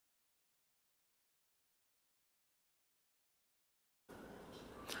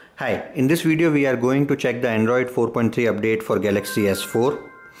Hi, in this video we are going to check the Android 4.3 update for Galaxy S4.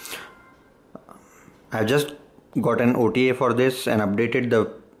 I've just got an OTA for this and updated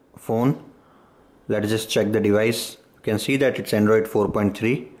the phone. Let's just check the device. You can see that it's Android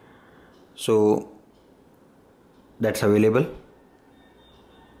 4.3. So that's available.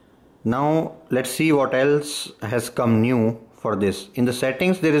 Now let's see what else has come new for this. In the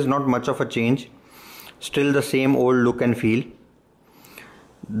settings there is not much of a change. Still the same old look and feel.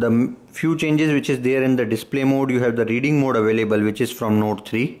 The few changes which is there in the display mode, you have the reading mode available, which is from Note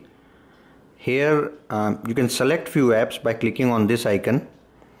 3. Here you can select few apps by clicking on this icon.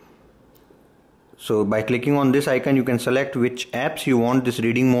 So by clicking on this icon you can select which apps you want this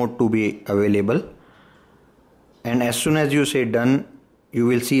reading mode to be available, and as soon as you say done, you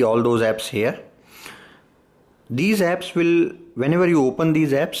will see all those apps here. These apps will, whenever you open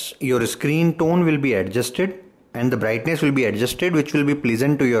these apps, your screen tone will be adjusted and the brightness will be adjusted, which will be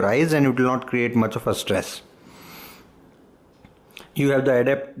pleasant to your eyes and it will not create much of a stress. You have the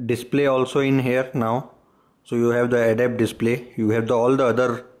adapt display also in here now. So you have the adapt display, you have all the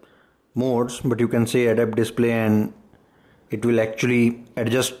other modes, but you can say adapt display and it will actually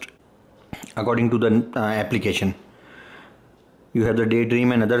adjust according to the application. You have the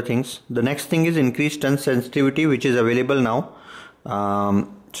daydream and other things. The next thing is increased touch sensitivity, which is available now.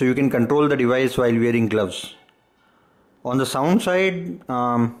 So you can control the device while wearing gloves. On the sound side,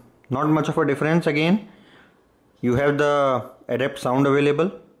 not much of a difference again. You have the adapt sound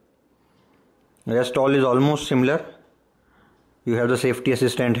available. Rest all is almost similar. You have the safety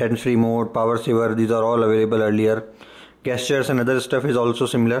assistant, hands-free mode, power saver. These are all available earlier. Gestures and other stuff is also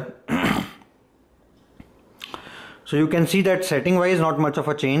similar. So you can see that setting wise not much of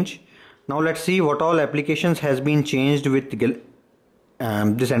a change. Now let's see what all applications has been changed with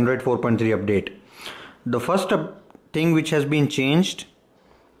this Android 4.3 update. The first thing which has been changed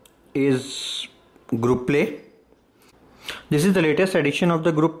is group play. This is the latest edition of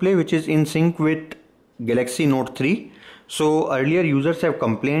the group play, which is in sync with Galaxy Note 3. So earlier users have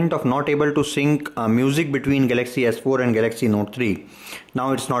complained of not able to sync music between Galaxy S4 and Galaxy Note 3.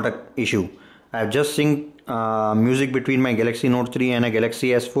 Now it's not an issue. I've just synced music between my Galaxy Note 3 and a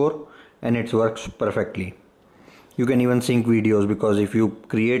Galaxy S4 and it works perfectly. You can even sync videos, because if you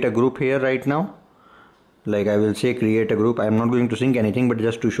create a group here right now, like I will say create a group, I am not going to sync anything, but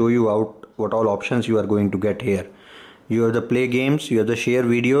just to show you out what all options you are going to get here. You have the play games, you have the share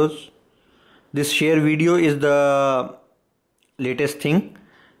videos. This share video is the latest thing,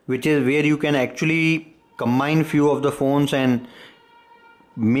 which is where you can actually combine few of the phones and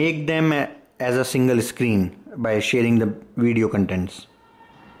make them as a single screen by sharing the video contents.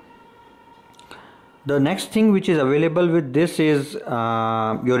 The next thing which is available with this is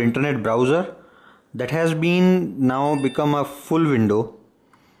your internet browser, that has been now become a full window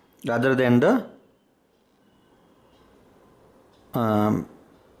rather than the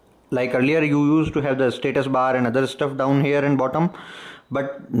like earlier you used to have the status bar and other stuff down here and bottom,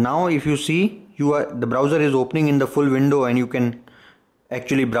 but now if you see, the browser is opening in the full window and you can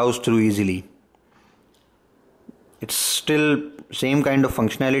actually browse through easily. It's still same kind of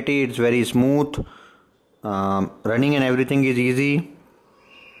functionality, it's very smooth, running and everything is easy.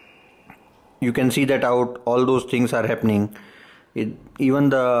 You can see that all those things are happening. Even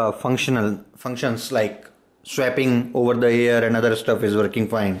the functions like swapping over the air and other stuff is working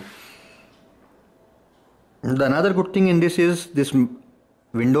fine. The another good thing in this is this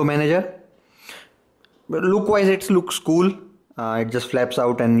window manager. Look wise it looks cool. It just flaps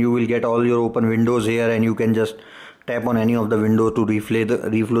out and you will get all your open windows here, and you can just tap on any of the window to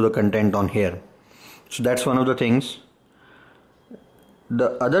reflow the content on here. So that's one of the things.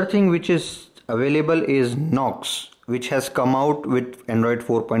 The other thing which is available is Knox, which has come out with Android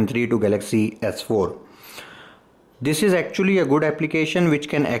 4.3 to Galaxy S4. This is actually a good application which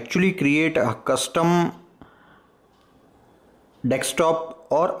can actually create a custom desktop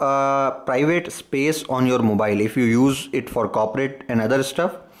or a private space on your mobile. If you use it for corporate and other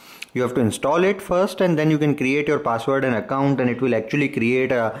stuff, you have to install it first and then you can create your password and account, and it will actually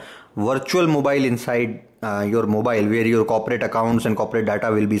create a virtual mobile inside your mobile where your corporate accounts and corporate data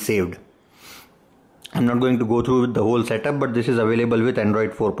will be saved. I'm not going to go through with the whole setup, but this is available with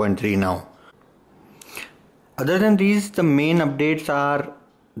Android 4.3 now. Other than these, the main updates are,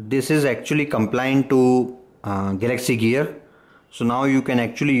 this is actually compliant to Galaxy Gear. So now you can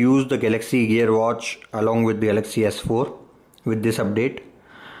actually use the Galaxy Gear watch along with the Galaxy S4 with this update.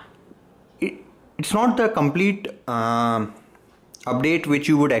 It's not the complete update which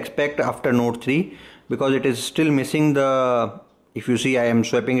you would expect after Note 3, because it is still missing the if you see, I am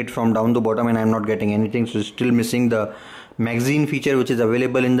swiping it from down to bottom and I am not getting anything. So it's still missing the magazine feature which is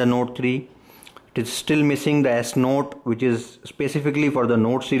available in the Note 3. It is still missing the S Note, which is specifically for the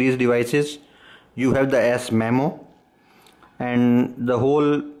Note series devices. You have the S Memo, and the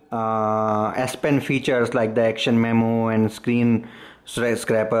whole S Pen features like the action memo and screen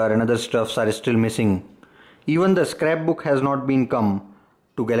scrapper and other stuffs are still missing. Even the scrapbook has not been come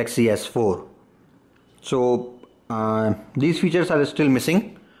to Galaxy S4. So these features are still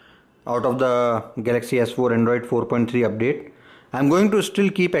missing out of the Galaxy S4 Android 4.3 update. I'm going to still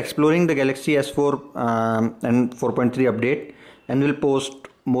keep exploring the Galaxy S4 and 4.3 update, and will post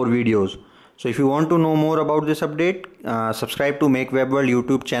more videos. So if you want to know more about this update, subscribe to Make Web World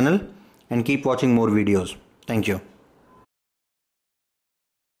YouTube channel and keep watching more videos. Thank you.